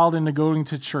my child into going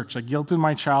to church. I guilted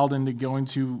my child into going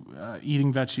to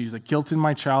eating veggies. I guilted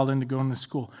my child into going to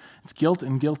school. It's guilt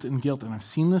and guilt and guilt. And I've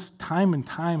seen this time and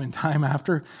time and time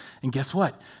after. And guess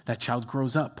what? That child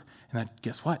grows up. And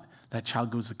guess what? That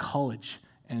child goes to college.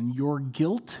 And your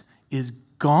guilt is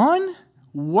gone?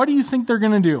 What do you think they're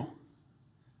going to do?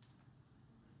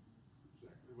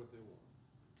 Exactly what they want.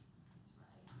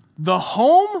 The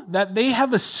home that they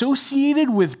have associated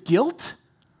with guilt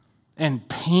and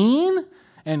pain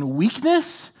and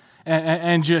weakness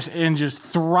and just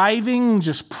thriving,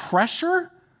 just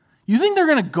pressure, you think they're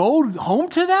going to go home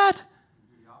to that?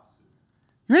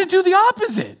 You're going to do the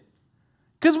opposite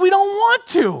because we don't want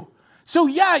to. So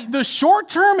yeah, the short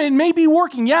term, it may be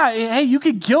working. Yeah, hey, you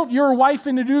could guilt your wife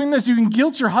into doing this. You can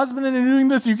guilt your husband into doing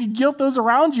this. You can guilt those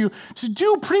around you to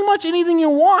do pretty much anything you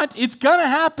want. It's going to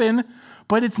happen,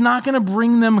 but it's not going to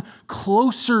bring them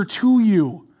closer to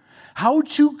you. How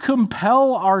to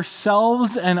compel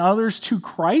ourselves and others to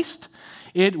Christ?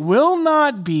 It will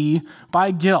not be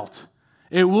by guilt.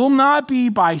 It will not be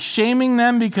by shaming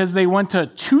them because they went to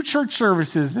 2 church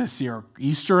services this year,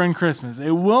 Easter and Christmas.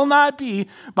 It will not be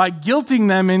by guilting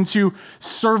them into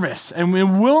service. And it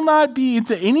will not be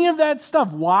into any of that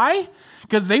stuff. Why?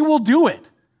 Because they will do it.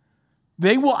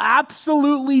 They will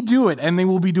absolutely do it. And they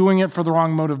will be doing it for the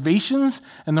wrong motivations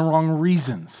and the wrong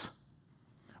reasons.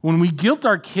 When we guilt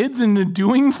our kids into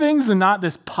doing things and not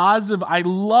this positive, I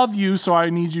love you, so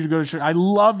I need you to go to church. I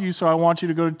love you, so I want you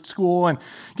to go to school and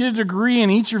get a degree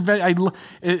and eat your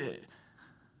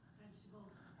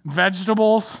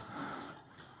vegetables.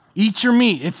 Eat your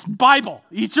meat. It's Bible.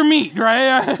 Eat your meat,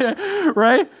 right?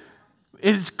 Right?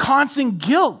 It's constant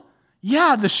guilt.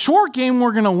 Yeah, the short game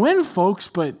we're going to win, folks,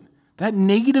 but that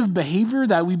negative behavior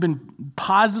that we've been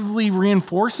positively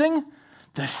reinforcing,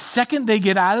 the second they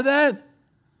get out of that,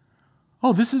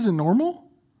 oh, this isn't normal?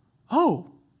 Oh,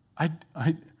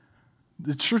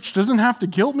 the church doesn't have to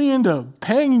guilt me into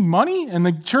paying money, and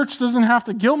the church doesn't have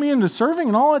to guilt me into serving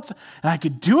and all that, and I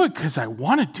could do it because I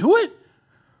want to do it?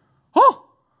 Oh,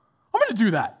 I'm going to do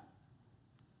that.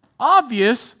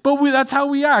 Obvious, but that's how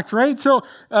we act, right? So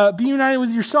be united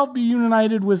with yourself, be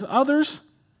united with others.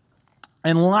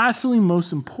 And lastly,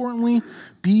 most importantly,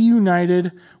 be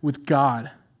united with God.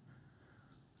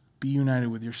 Be united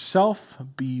with yourself,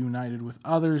 be united with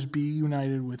others, be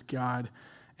united with God.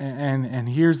 And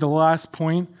here's the last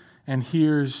point, and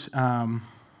here's kind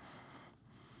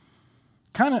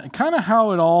of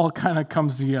how it all kind of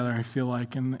comes together, I feel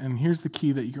like. And here's the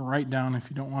key that you can write down.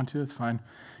 If you don't want to, that's fine.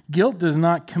 Guilt does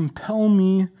not compel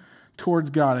me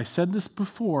towards God. I said this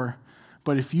before,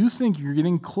 but if you think you're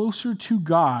getting closer to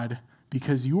God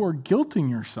because you are guilting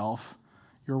yourself,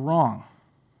 you're wrong.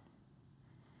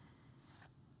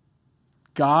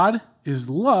 God is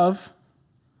love.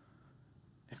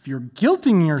 If you're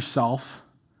guilting yourself,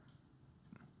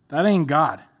 that ain't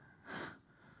God.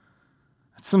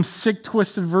 It's some sick,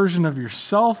 twisted version of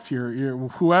yourself, you're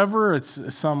whoever,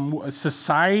 it's some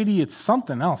society, it's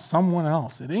something else, someone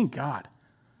else. It ain't God.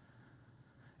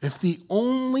 If the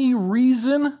only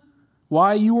reason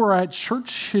why you are at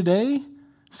church today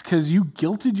is because you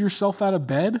guilted yourself out of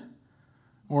bed,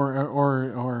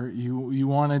 or you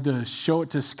wanted to show it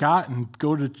to Scott and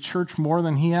go to church more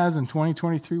than he has in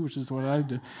 2023, which is what I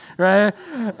do, right?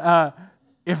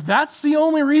 if that's the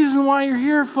only reason why you're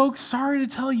here, folks, sorry to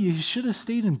tell you, you should have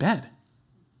stayed in bed.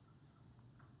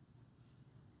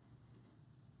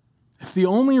 If the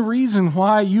only reason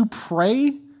why you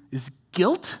pray is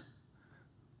guilt,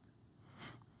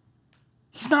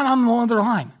 he's not on the other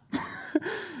line.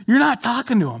 You're not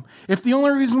talking to him. If the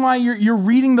only reason why you're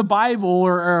reading the Bible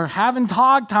or having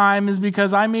talk time is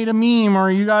because I made a meme or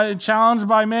you got challenged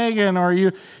by Megan or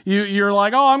you're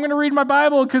like, oh, I'm going to read my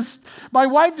Bible because my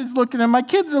wife is looking and my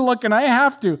kids are looking, I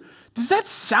have to. Does that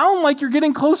sound like you're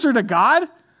getting closer to God?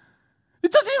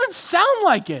 It doesn't even sound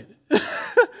like it.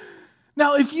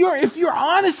 Now, if you're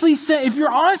honestly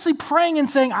praying and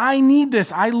saying, I need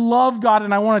this, I love God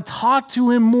and I want to talk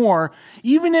to him more,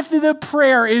 even if the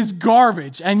prayer is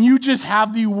garbage and you just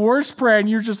have the worst prayer and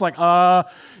you're just like,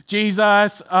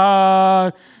 Jesus,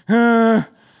 thank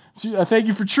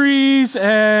you for trees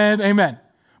and amen.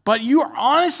 But you are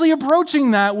honestly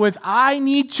approaching that with, I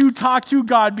need to talk to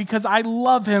God because I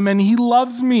love him and he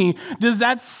loves me. Does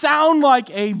that sound like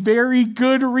a very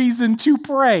good reason to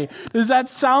pray? Does that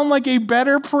sound like a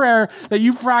better prayer that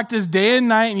you practice day and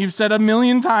night and you've said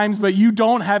 1,000,000 times, but you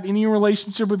don't have any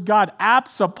relationship with God?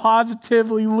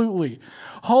 Abso-positively.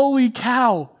 Holy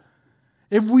cow.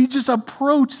 If we just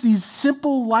approach these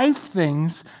simple life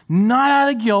things, not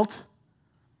out of guilt,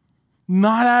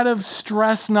 not out of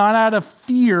stress, not out of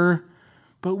fear,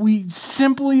 but we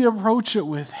simply approach it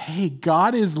with, hey,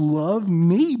 God is love.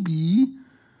 Maybe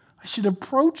I should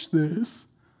approach this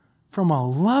from a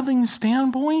loving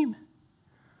standpoint.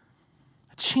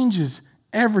 It changes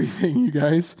everything, you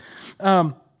guys.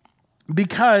 I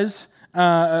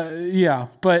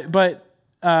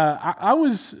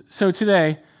was, so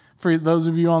today, for those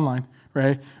of you online,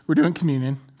 right, we're doing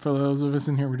communion. For those of us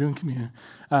in here, we're doing communion.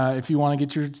 If you want to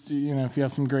get your, if you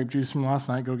have some grape juice from last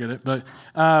night, go get it. But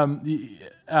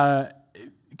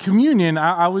communion,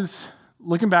 I was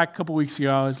looking back a couple weeks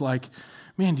ago, I was like,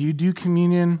 man, do you do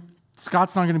communion?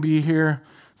 Scott's not going to be here.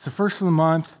 It's the first of the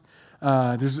month.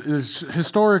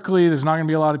 Historically, there's not going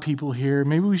to be a lot of people here.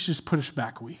 Maybe we should just push it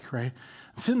back a week, right?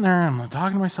 I'm sitting there, and I'm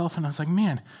talking to myself, and I was like,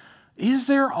 man, is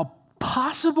there a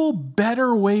possible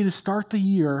better way to start the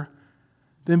year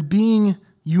than being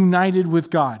united with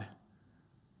God?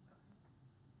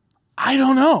 I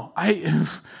don't know.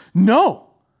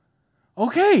 No.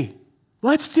 Okay,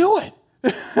 let's do it.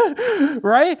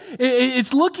 Right?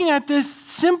 It's looking at this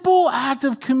simple act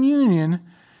of communion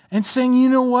and saying, you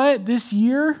know what, this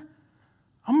year,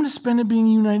 I'm going to spend it being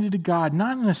united to God,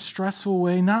 not in a stressful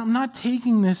way. I'm not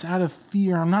taking this out of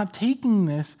fear. I'm not taking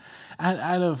this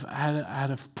out of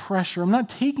pressure. I'm not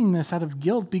taking this out of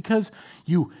guilt, because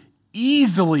you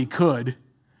easily could.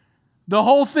 The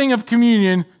whole thing of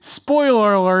communion,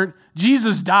 spoiler alert,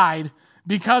 Jesus died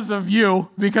because of you,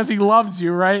 because he loves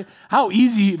you, right? How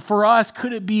easy for us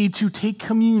could it be to take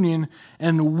communion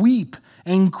and weep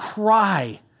and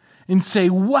cry and say,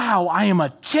 wow, I am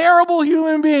a terrible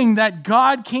human being that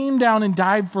God came down and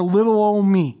died for little old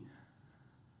me.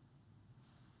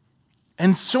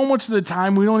 And so much of the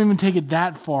time, we don't even take it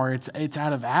that far. It's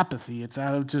out of apathy. It's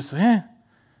out of just,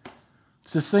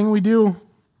 it's this thing we do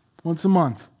once a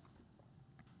month.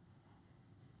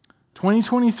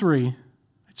 2023, I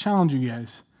challenge you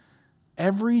guys,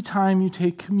 every time you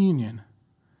take communion,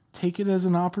 take it as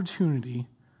an opportunity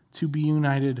to be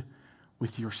united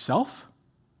with yourself,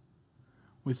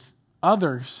 with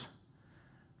others,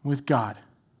 with God.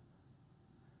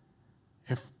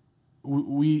 If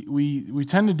we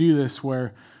tend to do this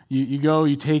where you go,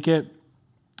 you take it,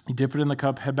 you dip it in the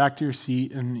cup, head back to your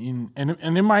seat, and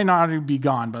it might not be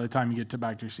gone by the time you get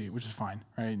back to your seat, which is fine,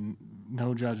 right?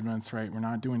 No judgments, right?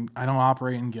 I don't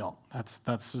operate in guilt.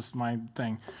 That's just my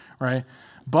thing, right?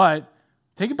 But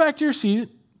take it back to your seat,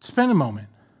 spend a moment.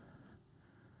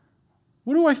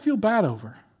 What do I feel bad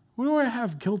over? What do I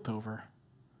have guilt over?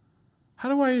 How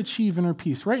do I achieve inner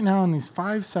peace? Right now, in these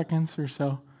 5 seconds or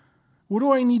so, what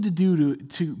do I need to do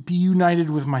to be united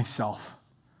with myself?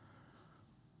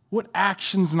 What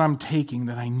actions am I taking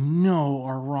that I know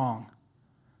are wrong?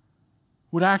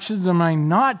 What actions am I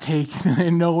not taking that I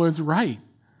know is right?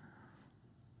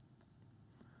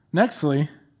 Nextly,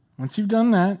 once you've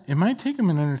done that, it might take a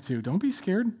minute or two. Don't be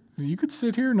scared. You could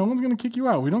sit here. No one's going to kick you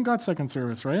out. We don't got second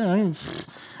service, right?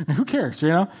 Who cares,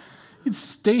 You could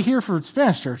stay here for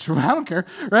Spanish church. I don't care,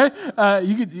 right?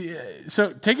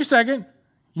 So take a second.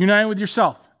 Unite with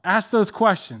yourself. Ask those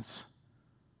questions.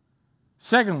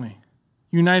 Secondly,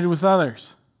 united with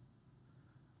others.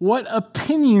 What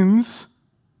opinions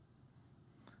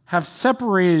have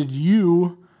separated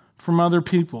you from other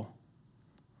people?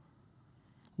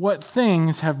 What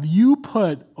things have you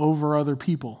put over other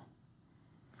people?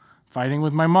 fighting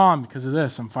with my mom because of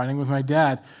this. I'm fighting with my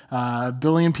dad. A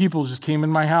billion people just came in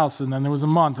my house, and then there was a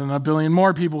month, and a billion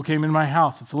more people came in my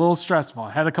house. It's a little stressful.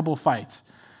 I had a couple of fights,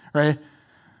 right?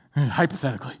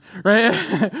 Hypothetically,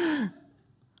 right?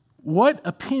 What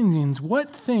opinions,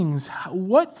 what things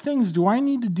do I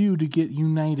need to do to get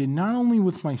united, not only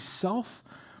with myself,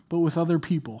 but with other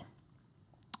people?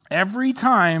 Every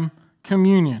time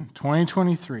communion,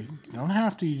 2023, you don't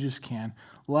have to, you just can.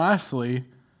 Lastly,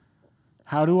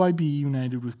 how do I be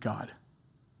united with God?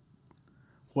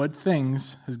 What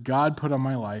things has God put on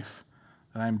my life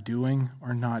that I'm doing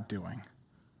or not doing?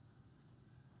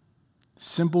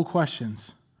 Simple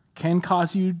questions. Can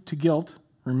cause you to guilt.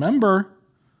 Remember,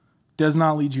 does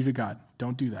not lead you to God.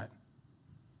 Don't do that.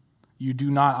 You do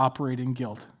not operate in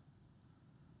guilt.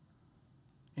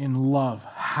 In love,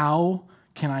 how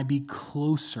can I be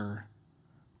closer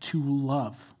to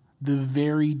love? The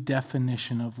very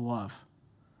definition of love.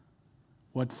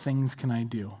 What things can I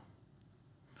do?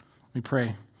 We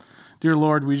pray. Dear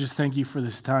Lord, we just thank you for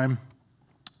this time.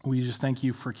 We just thank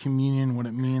you for communion, what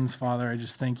it means, Father. I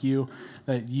just thank you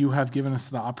that you have given us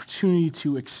the opportunity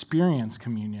to experience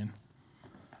communion.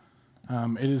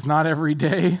 It is not every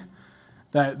day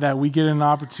that we get an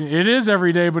opportunity. It is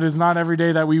every day, but it's not every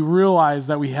day that we realize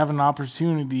that we have an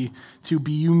opportunity to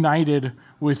be united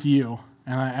with you.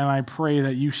 And I pray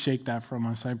that you shake that from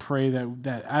us. I pray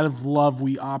that out of love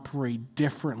we operate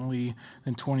differently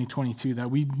than 2022,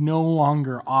 that we no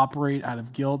longer operate out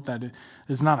of guilt, that it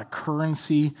is not a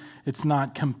currency, it's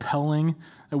not compelling,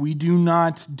 that we do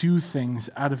not do things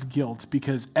out of guilt,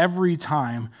 because every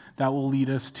time that will lead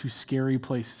us to scary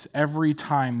places, every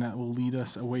time that will lead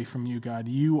us away from you, God.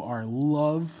 You are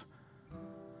love,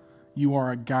 you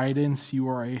are a guidance, you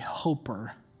are a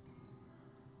helper.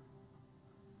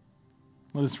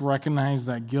 Let us recognize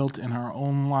that guilt in our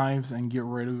own lives and get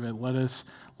rid of it. Let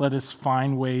us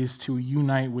find ways to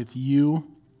unite with you,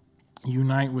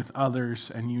 unite with others,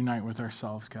 and unite with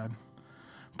ourselves, God.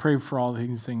 Pray for all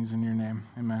these things in your name.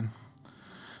 Amen.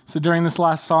 So during this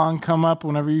last song, come up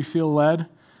whenever you feel led,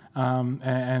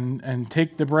 and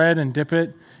take the bread and dip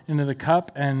it into the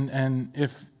cup. And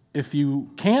if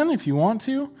you can, if you want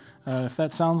to, if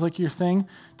that sounds like your thing,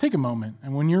 take a moment.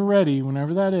 And when you're ready,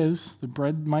 whenever that is, the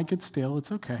bread might get stale.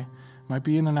 It's okay. It might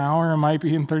be in an hour. It might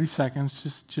be in 30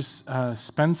 seconds. Just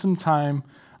spend some time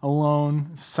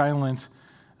alone, silent,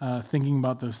 thinking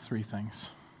about those three things.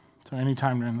 So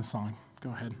anytime during the song, go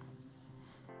ahead.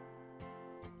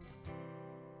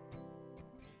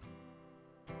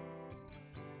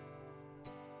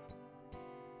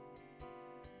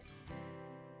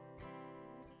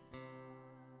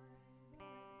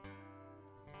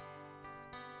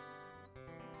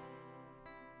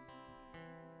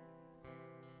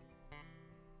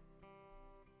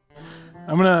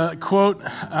 I'm going to quote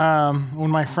one of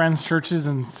my friend's churches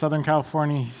in Southern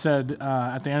California. He said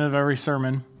at the end of every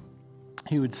sermon,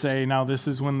 he would say, "Now this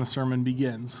is when the sermon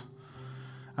begins.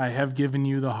 I have given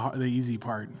you the easy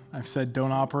part. I've said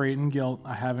don't operate in guilt.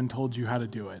 I haven't told you how to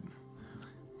do it.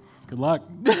 Good luck."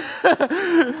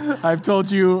 I've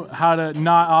told you how to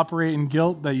not operate in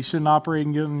guilt, that you shouldn't operate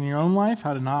in guilt in your own life,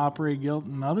 how to not operate guilt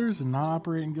in others, and not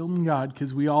operate in guilt in God,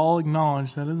 because we all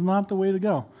acknowledge that is not the way to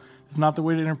go. It's not the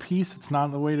way to inner peace. It's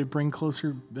not the way to bring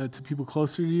closer to people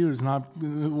closer to you. It's not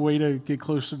the way to get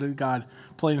closer to God.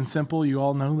 Plain and simple, you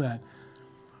all know that.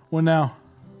 Well, now,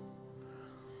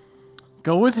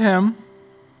 go with him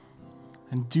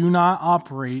and do not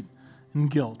operate in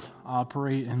guilt.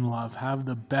 Operate in love. Have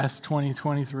the best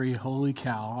 2023. Holy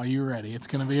cow. Are you ready? It's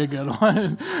going to be a good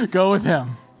one. Go with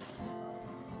him.